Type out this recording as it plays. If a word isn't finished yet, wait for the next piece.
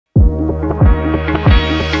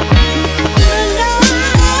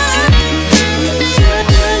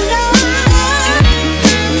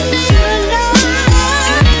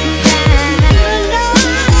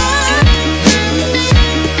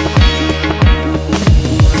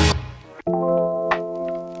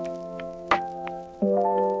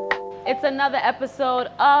another episode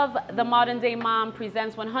of The Modern Day Mom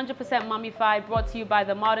presents 100% Mommyfied, brought to you by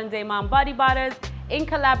the Modern Day Mom Body Botters in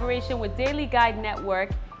collaboration with Daily Guide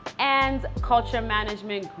Network and Culture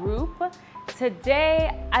Management Group.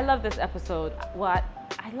 Today, I love this episode. Well,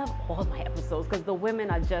 I love all my episodes because the women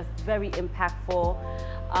are just very impactful,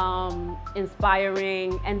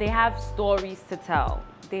 inspiring, and they have stories to tell.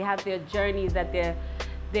 They have their journeys that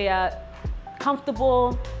they are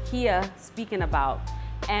comfortable here speaking about.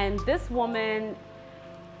 And this woman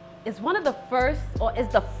is one of the first, or is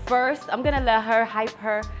the first, I'm gonna let her hype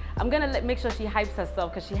her. I'm gonna make sure she hypes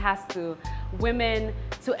herself because she has to, women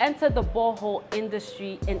to enter the borehole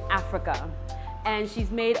industry in Africa. And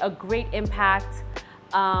she's made a great impact.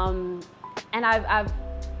 And I've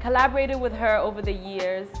collaborated with her over the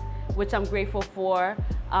years, which I'm grateful for,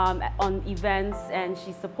 on events, and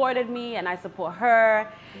she supported me and I support her.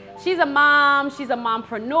 She's a mom, she's a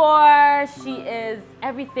mompreneur, she is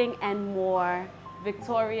everything and more.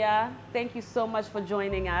 Victoria, thank you so much for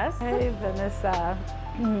joining us. Hey, Vanessa.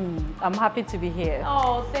 I'm happy to be here.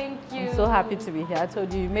 Oh, thank you. I'm so happy to be here. I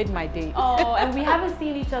told you, you made my day. Oh, and we haven't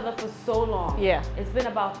seen each other for so long. Yeah. It's been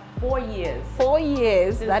about 4 years. 4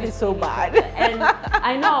 years? That is so bad. And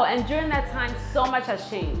I know, and during that time, so much has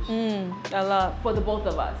changed. A lot. For the both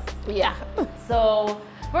of us. Yeah. So,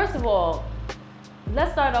 first of all,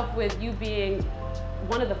 let's start off with you being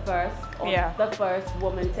one of the first, or the first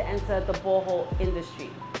woman to enter the borehole industry.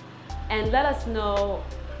 And let us know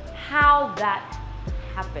how that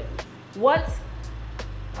happened. What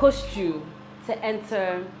pushed you to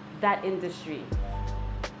enter that industry?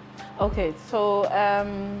 Okay, so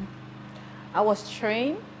I was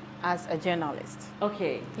trained as a journalist.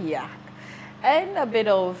 Okay. Yeah. And a bit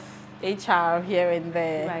of HR here and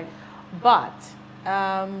there. Right. But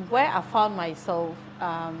where I found myself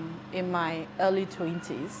in my early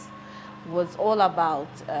 20s was all about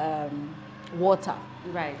water.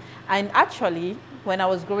 Right. And actually, when I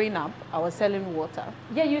was growing up, I was selling water.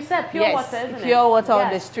 Yeah, you said pure water, isn't it? Pure water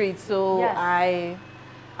on the street. So Yes.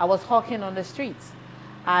 I was hawking on the streets.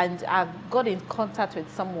 And I got in contact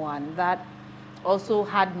with someone that also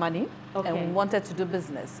had money and wanted to do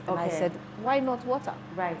business. And I said, why not water?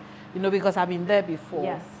 Right. You know, because I've been there before.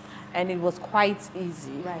 Yes. And it was quite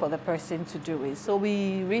easy for the person to do it. So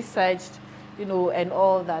we researched, you know, and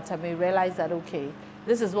all that, and we realized that, okay,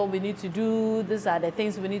 this is what we need to do, these are the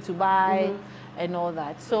things we need to buy, and all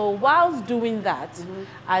that. So whilst doing that,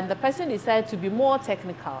 and the person decided to be more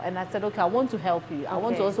technical, and I said, okay, I want to help you. I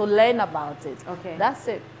want to also learn about it. Okay. That's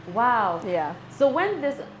it. Wow. Yeah. So when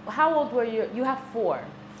this, how old were you? You have four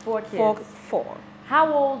kids. Four.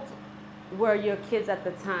 How old were your kids at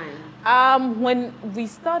the time? When we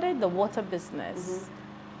started the water business,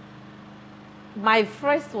 my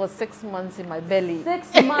first was 6 months in my belly.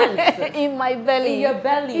 6 months? In my belly. In your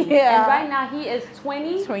belly? Yeah. And right now he is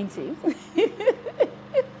 20? 20.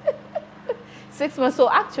 6 months. So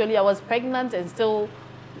actually I was pregnant and still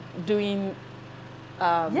doing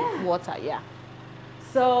water,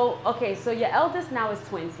 So, okay, so your eldest now is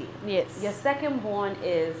 20. Yes. Your second born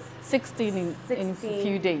is? 16 in a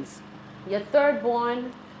few days. Your third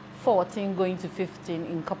born? 14 going to 15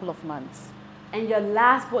 in a couple of months. And your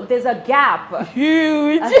last born, there's a gap.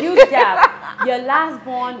 Huge. A huge gap. Your last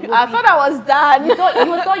born I thought I was done. You thought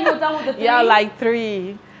you were done with the 3? Yeah, like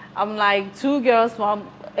 3. I'm like 2 girls,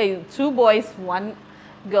 2 boys, 1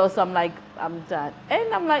 girl. So I'm like, I'm done.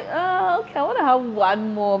 And I'm like, oh, okay, I want to have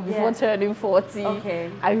 1 more before turning 40.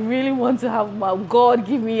 Okay. I really want to have my God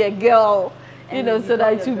give me a girl, you know, so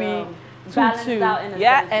that it will be balanced 2. out in a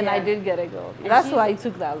yeah, sense, and I did get a girl. And that's why it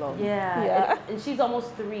took that long. Yeah. And she's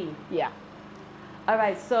almost 3. Yeah. All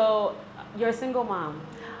right, so you're a single mom.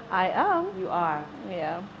 I am. You are.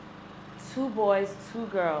 Yeah. 2 boys, 2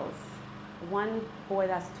 girls. 1 boy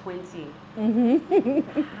that's 20.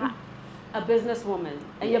 A businesswoman.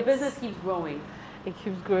 And your business keeps growing. It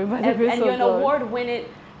keeps growing by the grace of God. And you're an award-winning,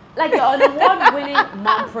 like you're an award-winning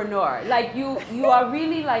mompreneur. Like you are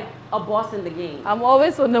really like a boss in the game. I'm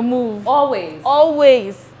always on the move. Always.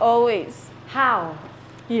 Always. Always. How?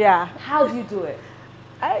 Yeah. How do you do it?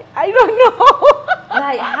 I don't know.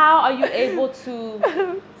 Like, how are you able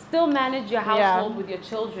to still manage your household with your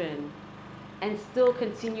children and still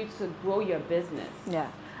continue to grow your business? Yeah.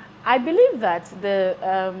 I believe that the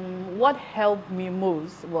what helped me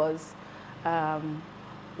most was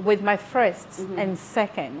with my first and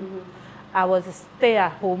second, I was a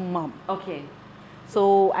stay-at-home mom. Okay.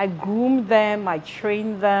 So I groomed them, I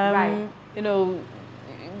trained them. Right. You know,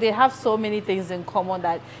 they have so many things in common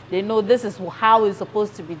that they know this is how it's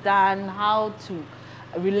supposed to be done, how to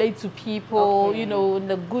relate to people, okay. you know, in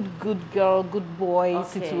the good girl, good boy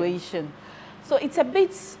okay. situation. So it's a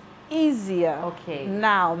bit easier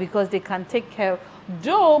now because they can take care.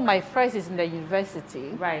 Though my first is in the university,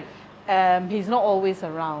 right? He's not always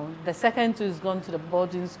around. The second two is gone to the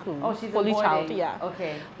boarding school. Oh, she's only child, yeah.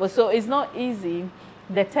 Okay. But so it's not easy.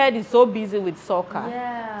 The third is so busy with soccer.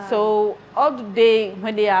 Yeah. So all the day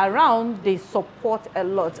when they are around, they support a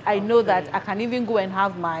lot. I know that I can even go and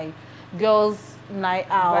have my girls' night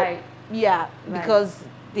out. Right. Yeah, because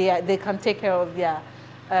they can take care of their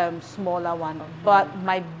smaller one. But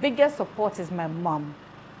my biggest support is my mom.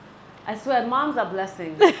 I swear, moms are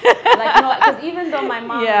blessings. Like, no, because even though my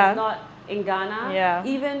mom is not in Ghana,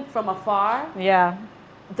 even from afar,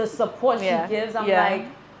 the support she gives, I'm like,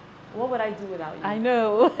 what would I do without you? I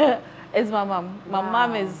know. It's my mom. My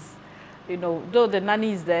mom is, you know, though the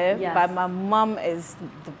nanny is there, but my mom is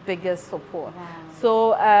the biggest support. Wow.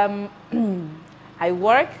 So I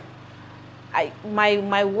work.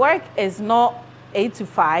 My work is not 8 to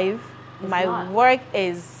 5. My work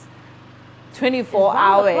is 24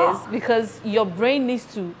 hours because your brain needs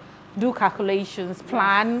to do calculations,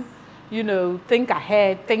 plan, you know, think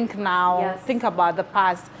ahead, think now, think about the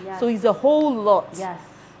past. So it's a whole lot,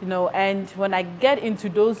 you know, and when I get into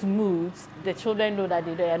those moods, the children know that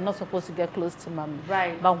they are not supposed to get close to mommy.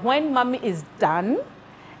 Right. But when mommy is done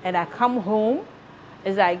and I come home,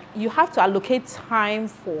 it's like you have to allocate time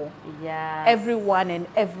for everyone and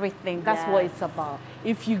everything. That's what it's about.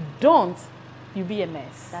 If you don't, you'll be a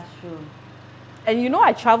mess. That's true. And you know,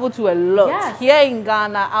 I travel to a lot here in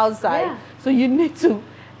Ghana, outside. So you need to.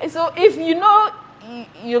 So if you know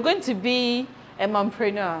you're going to be a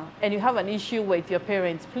mompreneur and you have an issue with your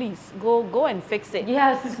parents, please go and fix it.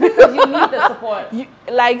 Yes, because you need the support.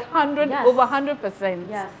 Like over 100%.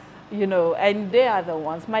 Yes. You know, and they are the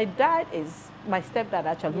ones. My dad is my stepdad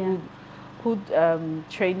actually, who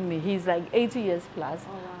trained me. He's like 80 years plus,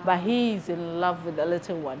 but he's in love with the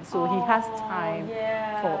little one, so he has time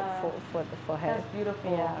for her. That's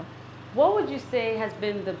beautiful. Yeah. What would you say has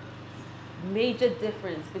been the major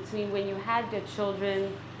difference between when you had your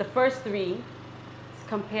children, the first 3,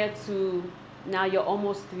 compared to now you're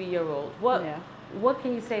almost 3-year-old? What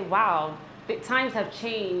can you say? Wow, times have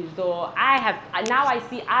changed, or now I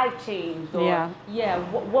see I've changed, or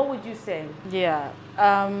what would you say?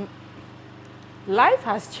 Life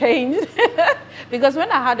has changed because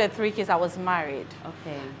when I had the 3 kids, I was married.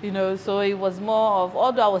 Okay. You know, so it was more of,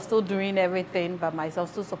 although I was still doing everything by myself,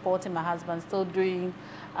 still supporting my husband, still doing,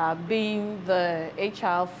 being the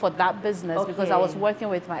HR for that business because I was working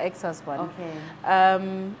with my ex-husband. Okay.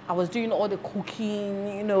 I was doing all the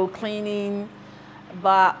cooking, you know, cleaning.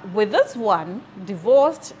 But with this one,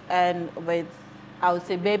 divorced and with, I would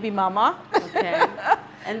say, baby mama. Okay.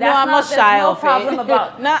 And that's I'm not shy of it. Problem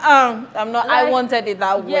about. No, I'm not. Like, I wanted it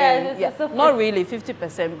that way. Not really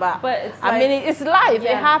 50%, but it's I mean, it's life.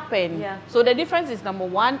 It happened. Yeah. So the difference is, number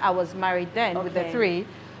one, I was married then with the 3,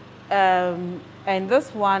 and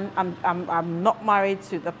this one, I'm not married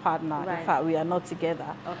to the partner. Right. In fact, we are not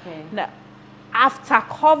together. Okay. Now, after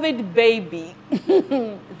COVID, baby,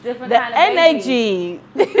 the energy.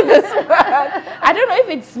 I don't know if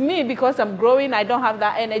it's me because I'm growing. I don't have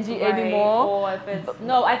that energy anymore. Or if it's,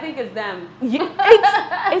 no, I think it's them.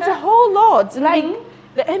 It's a whole lot. Like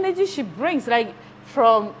the energy she brings, like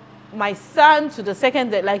from my son to the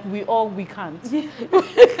second, that like we can't.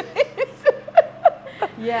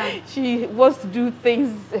 She wants to do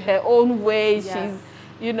things her own way. She's,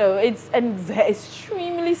 you know, and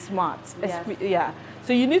extremely smart. Yes.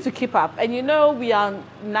 So you need to keep up. And you know, we are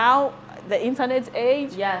now the internet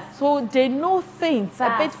age. Yes. So they know things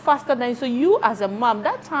a bit faster than, so you as a mom,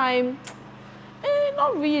 that time,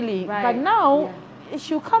 not really. Right. But now,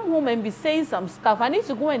 she'll come home and be saying some stuff. I need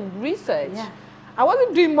to go and research. Yeah. I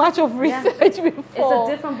wasn't doing much of research before. It's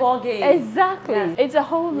a different ball game. Exactly. Yes. It's a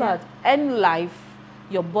whole lot. And life,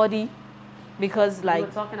 your body, because like... We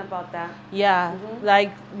were talking about that. Yeah.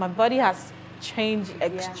 Like my body has changed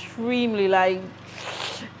extremely. Like,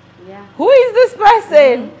 who is this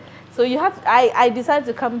person? So you have... I decided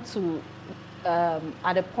to come to...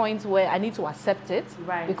 at a point where I need to accept it.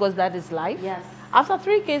 Right. Because that is life. Yes. After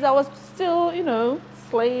 3 kids, I was still, you know,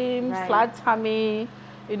 slim, flat tummy,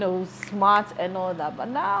 you know, smart and all that. But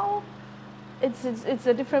now, it's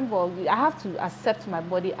a different ball. I have to accept my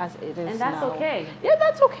body as it is now. And that's okay. Yeah,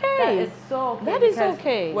 that's okay. That is so okay. That is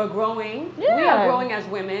okay. We're growing. Yeah. We are growing as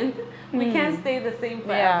women. We can't stay the same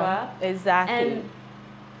forever. Yeah, exactly. And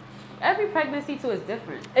every pregnancy too is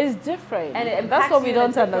different. It's different. And that's what we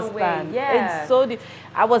don't understand. Yeah. It's so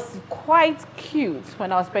I was quite cute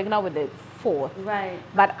when I was pregnant with the 4th. Right.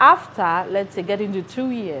 But after, let's say, getting to 2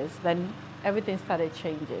 years, then everything started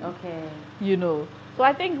changing. Okay. You know, so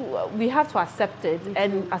I think we have to accept it,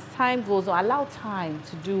 and as time goes on, allow time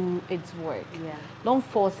to do its work. Yeah. Don't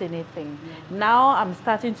force anything. Yeah. Now I'm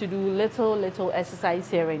starting to do little exercise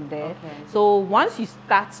here and there. Okay. So once you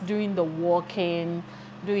start doing the walking,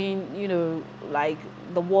 doing, you know, like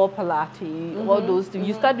the wall Pilates, all those things,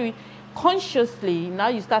 you start doing consciously. Now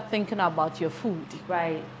you start thinking about your food.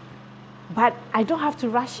 Right. But I don't have to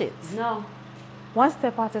rush it. No. One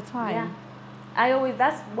step at a time. Yeah.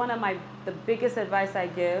 That's one of the biggest advice I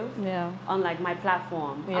give on like my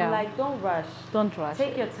platform. Yeah. I'm like, don't rush. Don't rush.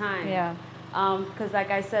 Take your time. Yeah. Because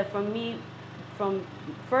like I said, for me, from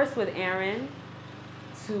first with Aaron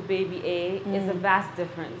to baby A is a vast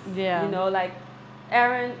difference. Yeah. You know, like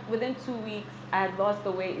Aaron, within 2 weeks, I had lost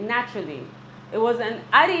the weight naturally. It wasn't,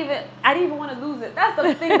 I didn't even want to lose it. That's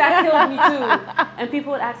the thing that killed me too. And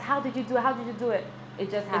people would ask, how did you do it? How did you do it? It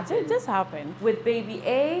just happened. It just happened. With baby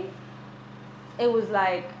A, it was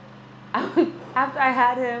like, after I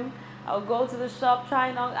had him, I would go to the shop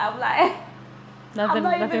trying on, I'm like, I'm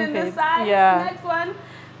not even in this size, next one.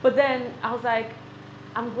 But then I was like,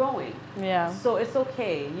 I'm growing. Yeah. So it's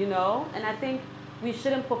okay, you know? And I think we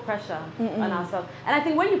shouldn't put pressure on ourselves. And I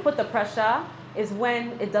think when you put the pressure is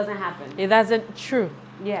when it doesn't happen. It doesn't, true.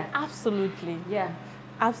 Yeah. Absolutely. Yeah.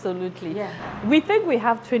 Absolutely. Yeah. We think we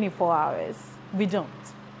have 24 hours. We don't.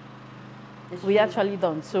 We actually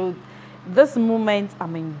don't. So this moment,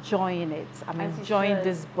 I'm enjoying it. I'm enjoying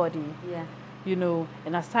this body. Yeah. You know,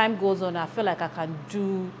 and as time goes on, I feel like I can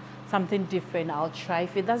do something different. I'll try.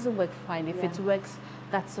 If it doesn't work, fine. If it works,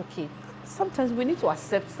 that's okay. Sometimes we need to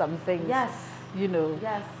accept some things. Yes. You know.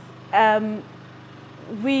 Yes.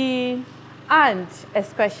 And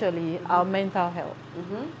especially our mental health.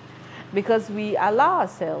 Because we allow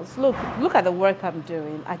ourselves, look at the work I'm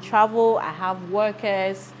doing. I travel, I have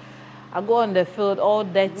workers, I go on the field all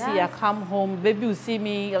dirty, I come home, baby will see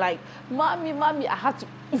me like, mommy, I have to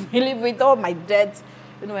live with all my dirt.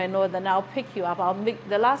 You know, and all, then I'll pick you up.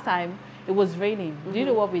 The last time it was raining. Do you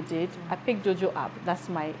know what we did? I picked Jojo up, that's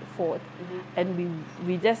my fourth. And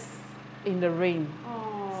we just, in the rain,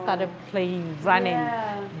 started playing, running,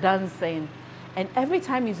 dancing. And every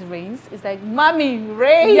time it rains, it's like, mommy,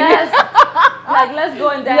 rain. Yes. Like, let's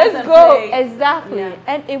go and dance. Let's go. Play. Exactly. Yeah.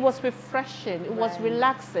 And it was refreshing. It was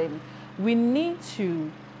relaxing. We need to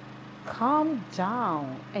calm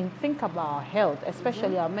down and think about our health,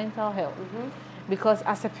 especially our mental health. Because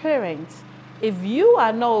as a parent, if you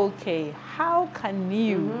are not okay, how can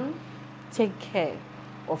you take care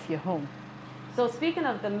of your home? So speaking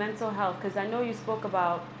of the mental health, because I know you spoke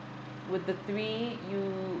about with the 3,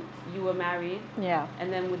 you were married. Yeah.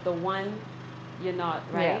 And then with the 1, you're not,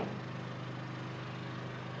 right? Yeah.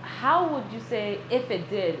 How would you say, if it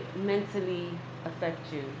did, mentally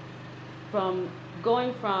affect you? From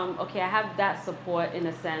going from, okay, I have that support in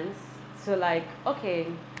a sense, to like, okay,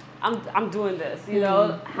 I'm doing this, you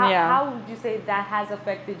know? How would you say that has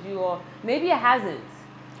affected you, or maybe it hasn't?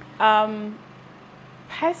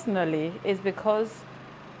 Personally, it's because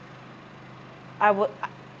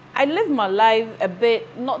I live my life a bit,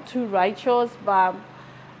 not too righteous, but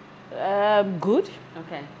good.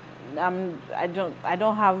 Okay. I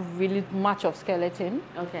don't have really much of skeleton.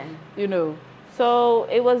 Okay. You know, so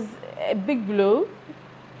it was a big blow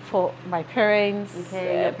for my parents.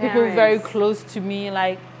 Okay. People very close to me,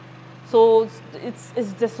 like. So it's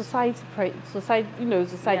the society, you know,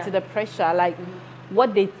 the pressure, like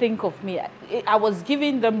what they think of me. I was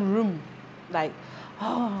giving them room, like.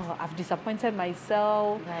 Oh, I've disappointed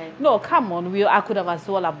myself. Right. No, come on. I could have as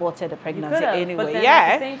well aborted the pregnancy anyway. But then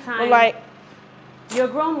at the same time, but like, you're a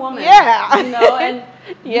grown woman. Yeah. You know, and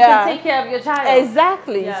you can take care of your child.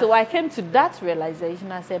 Exactly. Yes. So I came to that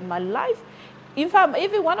realization. I said, my life, in fact,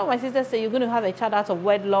 even one of my sisters said, you're going to have a child out of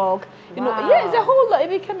wedlock. You know, it's a whole lot. It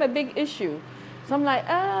became a big issue. So I'm like,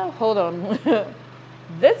 hold on.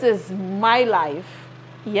 This is my life.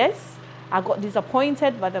 Yes. I got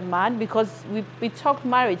disappointed by the man because we talked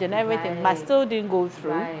marriage and everything, but still didn't go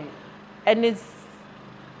through. Right. And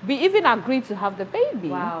we even agreed to have the baby.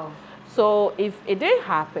 Wow. So if it didn't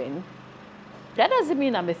happen, that doesn't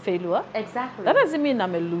mean I'm a failure. Exactly. That doesn't mean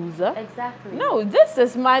I'm a loser. Exactly. No, this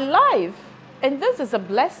is my life. And this is a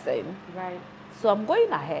blessing. Right. So I'm going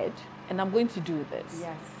ahead and I'm going to do this.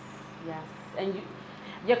 Yes. Yes. And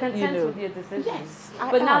you're content with your decisions. Yes,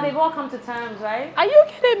 but now they've all come to terms, right? Are you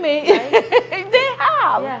kidding me? Right? They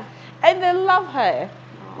have. Yeah. And they love her.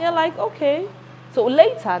 Aww. They're like, okay. So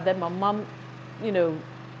later, then my mom, you know,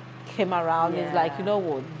 came around and is like, you know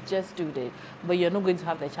what, just do this. But you're not going to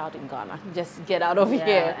have the child in Ghana. Just get out of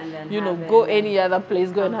here. And then, you know, go any other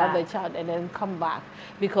place, go and have the child and then come back.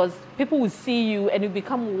 Because people will see you and you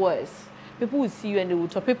become worse. people will see you and they will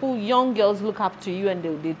talk. People, young girls look up to you and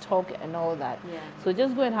they talk and all that. Yeah. So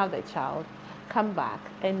just go and have the child, come back,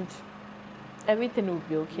 and everything will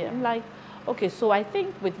be okay. I'm like, okay, so I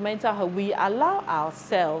think with mental health, we allow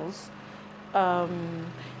ourselves,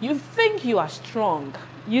 you think you are strong,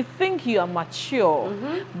 you think you are mature,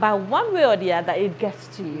 but one way or the other, it gets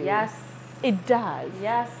to you. Yes. It does.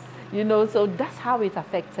 Yes. You know, so that's how it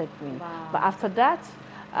affected me. Wow. But after that,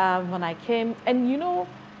 when I came, and you know,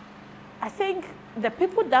 I think the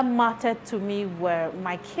people that mattered to me were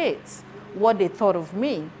my kids, what they thought of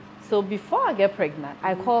me. So before I get pregnant,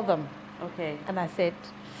 I called them. Okay. And I said,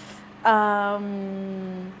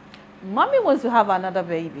 Mommy wants to have another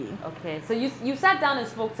baby. Okay. So you sat down and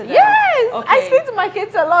spoke to them? Yes! Okay. I speak to my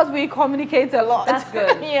kids a lot. We communicate a lot. That's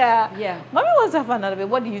good. Yeah. Yeah. Mommy wants to have another baby.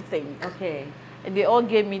 What do you think? Okay. And they all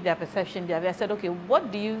gave me their perception. I said, okay,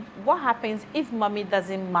 what happens if Mommy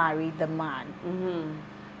doesn't marry the man?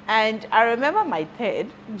 And I remember my third,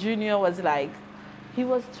 Junior, was like, he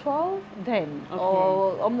was 12 then,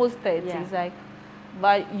 or almost 30. Yeah. He's like,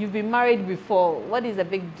 but you've been married before. What is a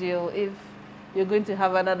big deal if you're going to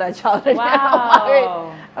have another child and you're not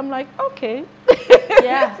married? I'm like, okay.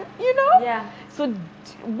 Yeah. You know? Yeah. So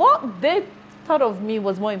what they thought of me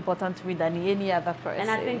was more important to me than any other person. And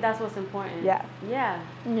I think that's what's important. Yeah. Yeah.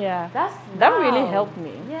 Yeah. That really helped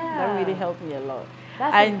me. Yeah. That really helped me a lot.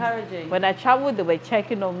 That's encouraging. When I traveled, they were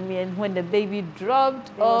checking on me, and when the baby dropped,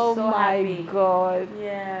 oh so my happy. God.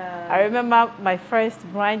 Yeah. I remember my first,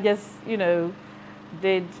 Brian just, you know,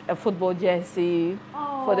 did a football jersey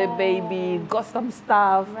for the baby, got some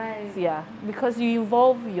stuff. Right. Yeah, because you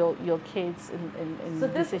involve your kids in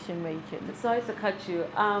decision making. Sorry to cut you.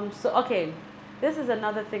 Okay, this is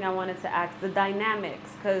another thing I wanted to ask, the dynamics,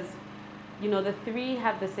 because you know, the three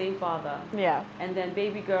have the same father. Yeah. And then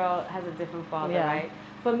baby girl has a different father, Yeah. right?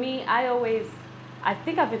 For me, I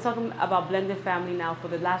think I've been talking about blended family now for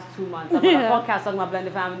the last 2 months. I'm on a podcast talking about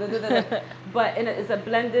blended family. But it's a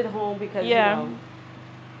blended home because, you know.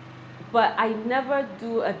 But I never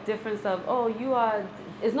do a difference of,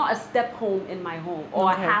 it's not a step home in my home or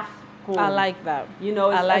a half home. I like that. You know,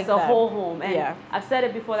 it's a whole home. And yeah. I've said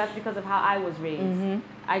it before, that's because of how I was raised.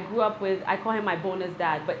 I grew up with, I call him my bonus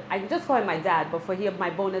dad, but I just call him my dad, but for him,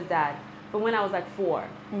 my bonus dad, from when I was like 4.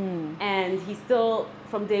 And he still,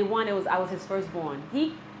 from day one, I was his firstborn.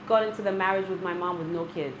 He got into the marriage with my mom with no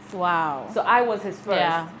kids. Wow. So I was his first.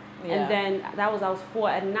 Yeah. Yeah. And then I was 4.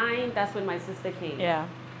 At 9, that's when my sister came. Yeah.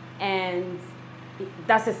 And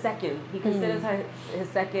that's his second. He considers her his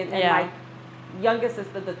second, and my youngest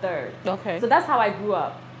sister the third. Okay. So that's how I grew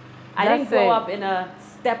up. I didn't grow up in a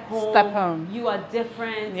step home. Step home. You are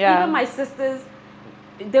different. Yeah. Even my sisters,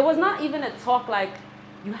 there was not even a talk like,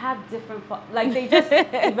 you have different, like they just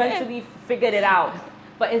eventually figured it out.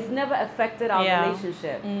 But it's never affected our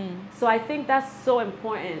relationship. So I think that's so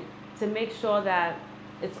important to make sure that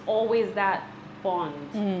it's always that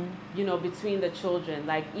bond, you know, between the children.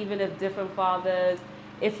 Like even if different fathers,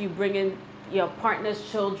 if you bring in your partner's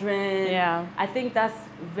children, I think that's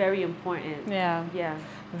very important. Yeah.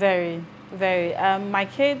 Very, very. My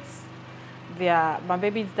kids, my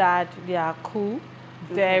baby's dad, they are cool,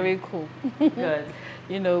 very cool. Good.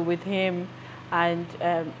 You know, with him, and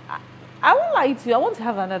I would like to. I want to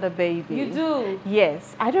have another baby. You do?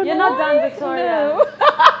 Yes. I don't know. You're not done, Victoria. No.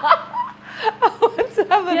 I want to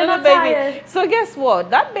have another baby. Tired. So guess what?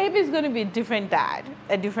 That baby is going to be a different dad.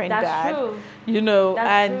 That's true. You know,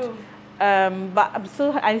 That's true. But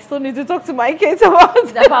I still need to talk to my kids about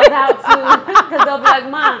that too, because they'll be like,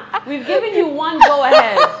 "Mom, we've given you one go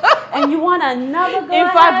ahead, and you want another go ahead."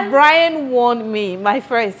 In fact, Brian warned me. My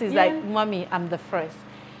first, he's like, "Mommy, I'm the first.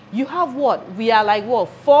 You have what? We are like what?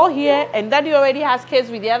 4 here, and Daddy already has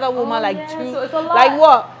kids with the other woman, like 2. So it's a lot. Like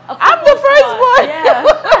what? I'm the first one." Yeah.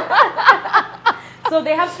 So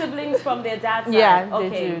they have siblings from their dad's side. Yeah, they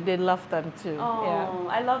do. They love them too. Oh,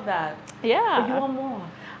 I love that. Yeah. But you want more?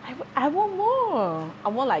 I want more. I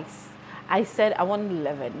want I said I want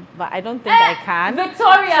 11, but I don't think I can.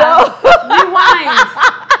 Victoria, rewind.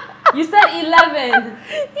 You said 11.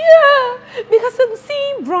 Yeah, because I'm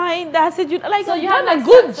seeing Brian. That said, you have done a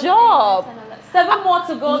good job. 7 more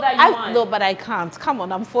to go that you want. No, but I can't. Come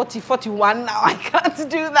on, I'm 41 now. I can't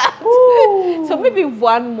do that. Ooh. So maybe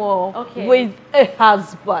 1 more with a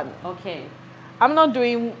husband. Okay. I'm not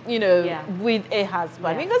doing, you know, with a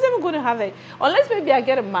husband because I'm going to have it. Unless maybe I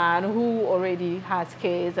get a man who already has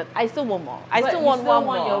kids, and I still want more. I still want one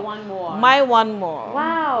more. Your 1 more. My 1 more.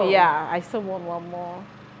 Wow. Yeah, I still want 1 more.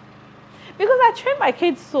 Because I train my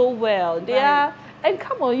kids so well. They are, and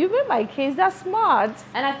come on, you met my kids, they're smart.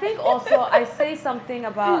 And I think also I say something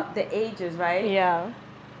about the ages, right? Yeah.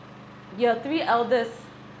 Your 3 eldest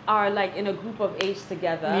are like in a group of age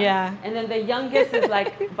together. Yeah. And then the youngest is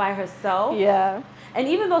like by herself. Yeah. And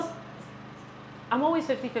even though I'm always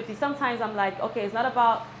 50-50, sometimes I'm like, okay, it's not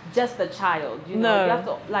about just the child. You know, No. you have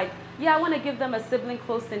to like, yeah, I want to give them a sibling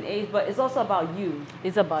close in age, but it's also about you.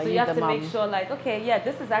 It's about you, so you have the to mom. make sure, like, okay, yeah,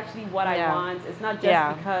 this is actually what I want. It's not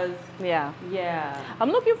just because. Yeah. Yeah. I'm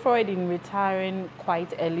looking forward in retiring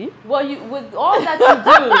quite early. Well, you with all that you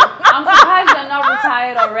do, I'm surprised you're not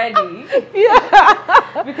retired already.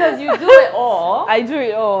 Yeah. Because you do it all. I do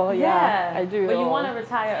it all. Yeah. I do it all. But you want to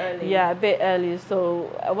retire early. Yeah, a bit early. So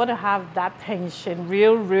I want to have that pension,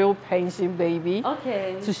 real pension, baby.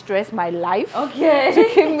 Okay. To stress my life. Okay. To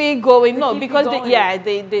keep me going. No, because they Yeah.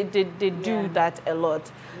 do that a lot.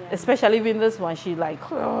 Yeah. Especially with this one, she like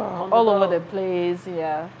all over the place.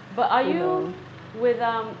 Yeah. But are you with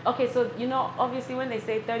okay, so you know, obviously when they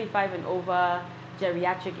say 35 and over,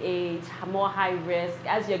 geriatric age, more high risk,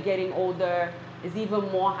 as you're getting older is even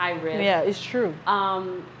more high risk. Yeah, it's true.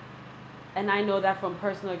 And I know that from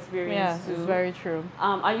personal experience too. It's very true.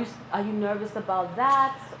 Are you nervous about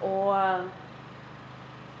that, or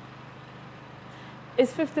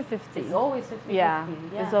it's 50-50. It's always 50-50. Yeah,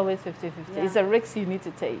 it's always 50-50. Yeah. It's a risk you need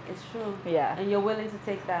to take. It's true. Yeah. And you're willing to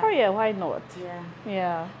take that. Oh yeah, why not? Yeah.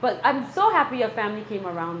 Yeah. But I'm so happy your family came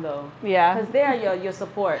around though. Yeah. Because they are your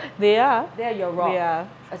support. They are. They are your rock. Yeah.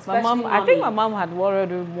 Especially my mom. I think my mom had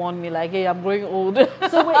already warned me like, hey, I'm growing old.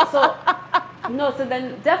 So wait, so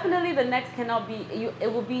then definitely the next cannot be you.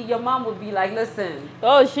 It will be your mom would be like, listen.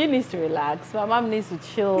 Oh, she needs to relax. My mom needs to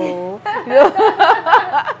chill.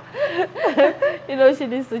 You know, she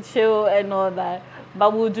needs to chill and all that.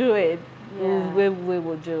 But we'll do it. Yeah. We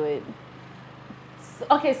will do it.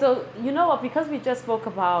 Okay, so you know what? Because we just spoke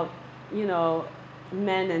about, you know,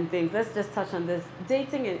 men and things. Let's just touch on this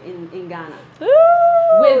dating in Ghana.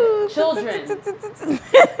 Ooh. With children. Because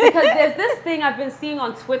there's this thing I've been seeing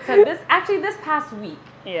on Twitter. This past week.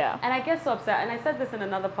 Yeah. And I get so upset. And I said this in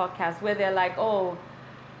another podcast where they're like, oh,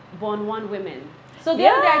 born one women. So the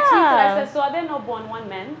other day I tweeted, I said, so are there no born one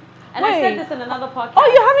men? And I said this in another podcast. Oh,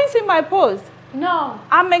 you haven't seen my post? No.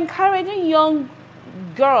 I'm encouraging young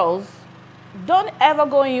girls, don't ever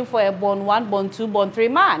go in for a born one, born two, born three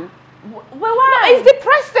man. Well, why? No, it's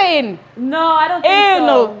depressing. No, I don't think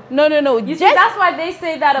so. No. You see, that's why they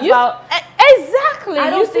say that about... Exactly. I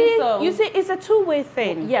don't think so. You see, it's a two-way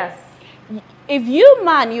thing. Yes. If you,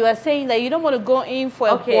 man, you are saying that you don't want to go in for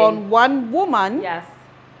a born one woman... Yes.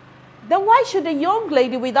 Then why should a young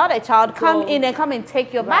lady without a child come in and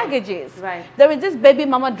take your baggages? Right. There is this baby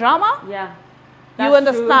mama drama. Yeah. You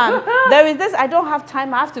understand? There is this, I don't have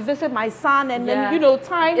time, I have to visit my son, and then, you know,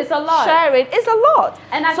 time. It's a lot. Share it. It's a lot.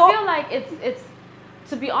 And I feel like it's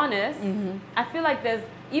to be honest, I feel like there's,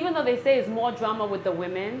 even though they say it's more drama with the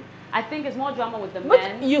women, I think it's more drama with the men.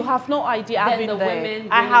 But you have no idea. I've been there.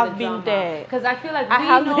 Women I have been there. Because I feel like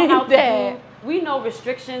we know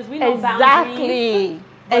restrictions, we know boundaries.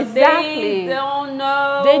 Exactly. They don't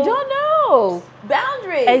know. They don't know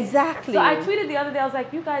boundaries. Exactly. So I tweeted the other day, I was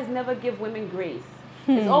like, you guys never give women grace.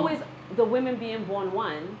 It's always the women being born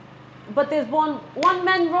one. But there's born one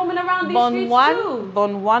man roaming around these streets too.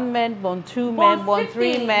 Born one man, born two men, born 50,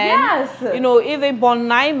 three men. Yes. You know, even born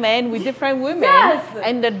 9 men with different women. Yes.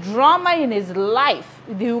 And the drama in his life,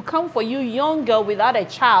 they will come for you, young girl without a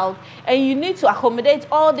child, and you need to accommodate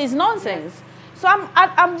all this nonsense. Yes. So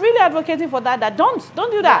I'm really advocating for that. That don't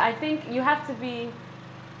do that. Yeah, I think you have to be,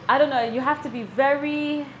 I don't know, you have to be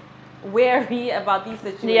very wary about these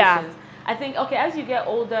situations. Yeah. I think, okay, as you get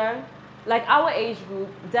older, like our age group,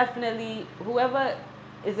 definitely whoever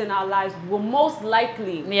is in our lives will most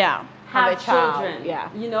likely have children. Yeah.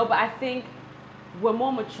 You know, but I think we're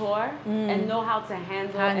more mature and know how to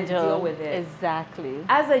handle and deal with it. Exactly.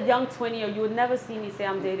 As a young 20-year-old, you would never see me say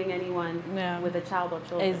I'm dating anyone with a child or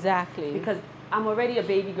children. Exactly. Because I'm already a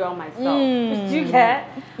baby girl myself. You get?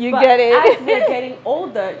 You get it. As we're getting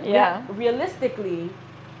older, realistically,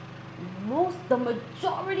 the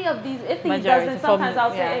majority of these, if he doesn't, sometimes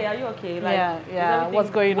I'll say, hey, are you okay? Like, what's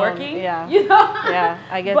going working? on? Yeah. You know? Yeah,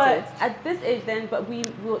 I get it. But at this age then, we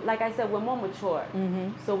like I said, we're more mature.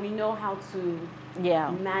 So we know how to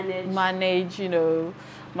manage, you know,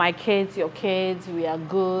 my kids, your kids, we are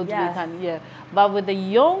good. Yes. We can, But with the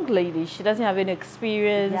young lady, she doesn't have any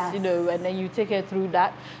experience, you know, and then you take her through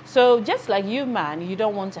that. So just like you, man, you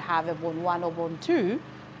don't want to have a born one or born two.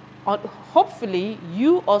 Hopefully,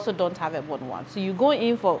 you also don't have a born one. So you go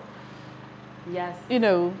in for, you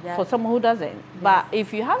know, for someone who doesn't. Yes. But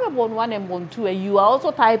if you have a born one and born two, and you are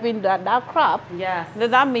also typing that crap,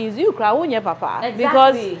 then that means you cry on your papa.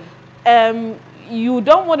 Exactly. Because you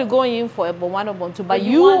don't want to go in for a born one or born two, but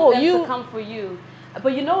you want them to come for you.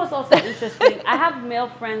 But you know what's also interesting? I have male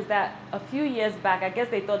friends that a few years back, I guess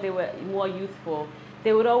they thought they were more youthful.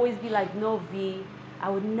 They would always be like, no, V, I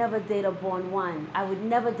would never date a born one. I would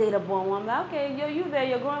never date a born one. I'm like, okay, you there,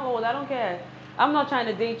 you're growing old, I don't care. I'm not trying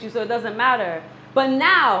to date you, so it doesn't matter. But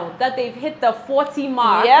now that they've hit the 40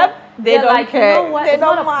 mark, they don't like, care. You know what? They it's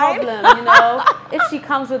don't not a mind. problem, you know? If she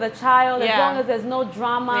comes with a child, as long as there's no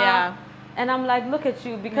drama. And I'm like, look at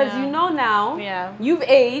you, because you know now, you've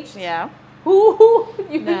aged. You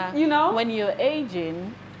know? When you're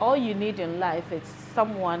aging, all you need in life is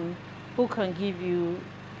someone who can give you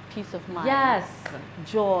peace of mind.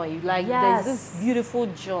 Joy. Like there's this beautiful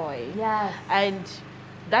joy. And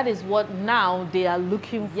that is what now they are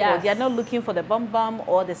looking for. They are not looking for the bum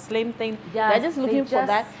or the slim thing. They're just looking for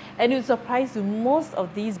that. And you're surprised to most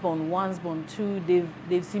of these born ones, born two,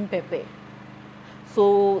 they've seen Pepe.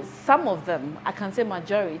 So some of them, I can say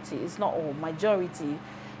majority, it's not all, majority,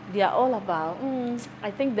 they are all about,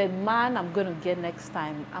 I think the man I'm going to get next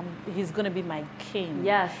time, he's going to be my king.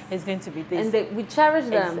 He's going to be this. And we cherish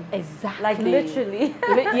them. Exactly. Like literally.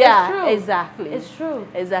 Yeah, it's true. Exactly. It's true.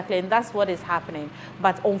 Exactly. And that's what is happening.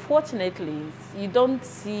 But unfortunately, you don't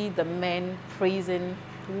see the men praising.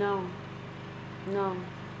 No.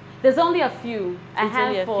 There's only a few, a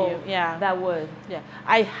handful that would.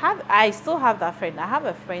 I still have that friend. I have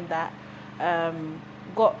a friend that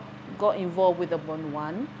got involved with the born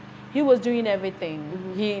one. He was doing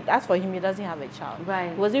everything. As for him, he doesn't have a child.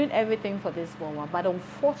 He was doing everything for this born one. But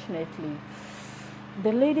unfortunately,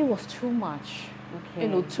 the lady was too much. You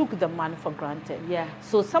know, took the man for granted.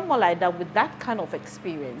 So someone like that with that kind of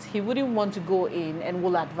experience, he wouldn't want to go in and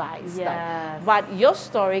will advise that. But your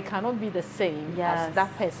story cannot be the same as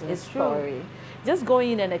that person's story. Just go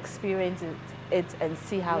in and experience it and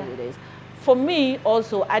see how it is. For me,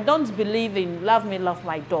 also, I don't believe in love me, love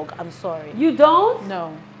my dog. I'm sorry. You don't?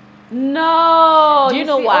 No. No. Do you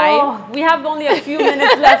know why? Oh, we have only a few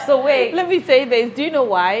minutes left, so wait. Let me say this. Do you know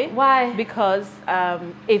why? Why? Because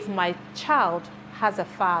if my child has a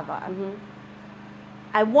father,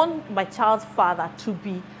 I want my child's father to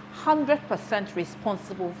be 100%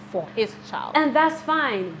 responsible for his child. And that's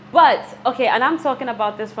fine. But, okay, and I'm talking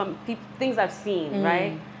about this from things I've seen,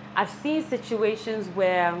 right? I've seen situations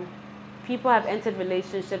where people have entered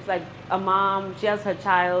relationships, like a mom, she has her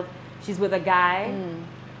child, she's with a guy,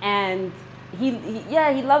 and he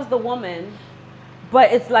loves the woman,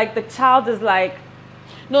 but it's like the child is like,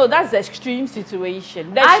 no, that's the extreme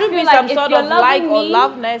situation. There should be some sort of like or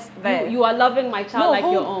loveness there. You are loving my child like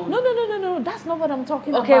your own. No, that's not what I'm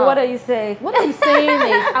talking about. Okay, what are you saying? What I'm saying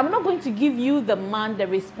is, I'm not going to give you the man the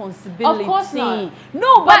responsibility. Of course not.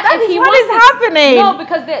 No, but that is what is happening. No,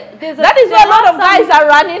 because there's that is why a lot of guys are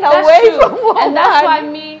running away from women. And that's why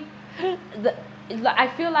I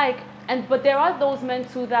feel like, but there are those men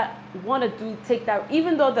too that want to take that,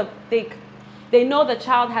 even though they know the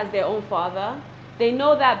child has their own father. They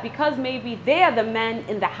know that because maybe they are the men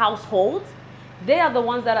in the household, they are the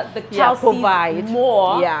ones that the child provide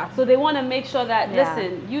more. So they want to make sure that,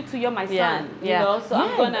 listen, you two, you're my son. You know, so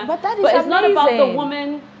I'm gonna. But it's not about the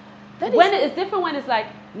woman. It's different when it's like,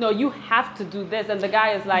 no, you have to do this, and the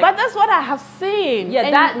guy is like. But that's what I have seen.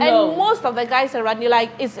 And most of the guys are running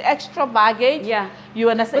like it's extra baggage.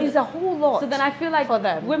 You understand? It's a whole lot. So then I feel like for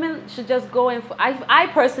them. Women should just go in for. I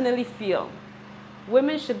personally feel.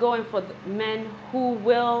 Women should go in for men who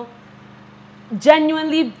will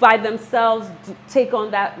genuinely by themselves take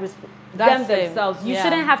on that themselves. You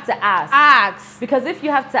shouldn't have to ask. Because if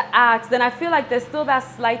you have to ask, then I feel like there's still that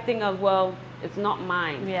slight thing of, well, it's not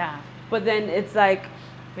mine. But then it's like,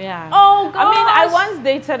 oh, gosh. I mean, I once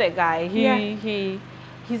dated a guy.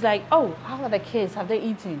 He's like, oh, how are the kids? Have they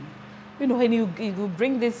eaten? You know, and he will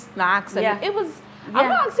bring these snacks. And it was... I'm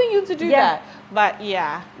not asking you to do that, but you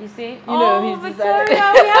see, you know, Victoria, we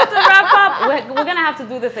have to wrap up. We're gonna have to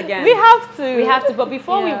do this again. We have to. But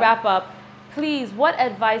before we wrap up, please, what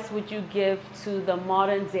advice would you give to the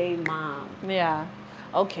modern day mom?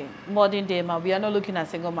 Okay, modern day mom. We are not looking at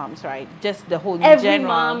single moms, right? Just the whole every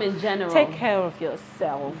mom in general. Take care of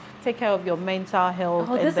yourself. Take care of your mental health.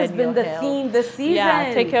 Oh, this has been the theme this season.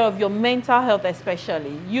 Yeah, take care of your mental health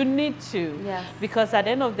especially. You need to. Because at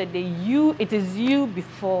the end of the day, it is you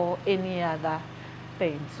before any other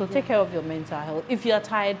thing. So take care of your mental health. If you're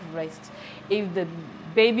tired, rest. If the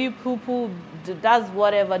baby poo-poo does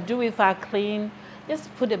whatever, do it for clean.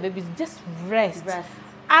 Just put the babies, just rest.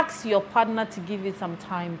 Ask your partner to give you some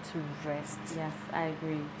time to rest. Yes, I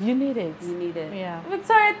agree. You need it. You need it. Yeah.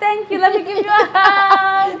 Victoria, thank you. Let me give you a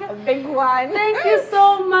hug. A big one. Thank you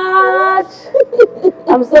so much.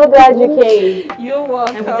 I'm so glad you came. You're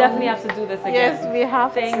welcome. And we definitely have to do this again. Yes, we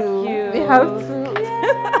have to. Thank you. We have to. Yes.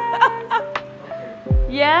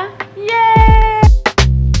 Yeah? Yay!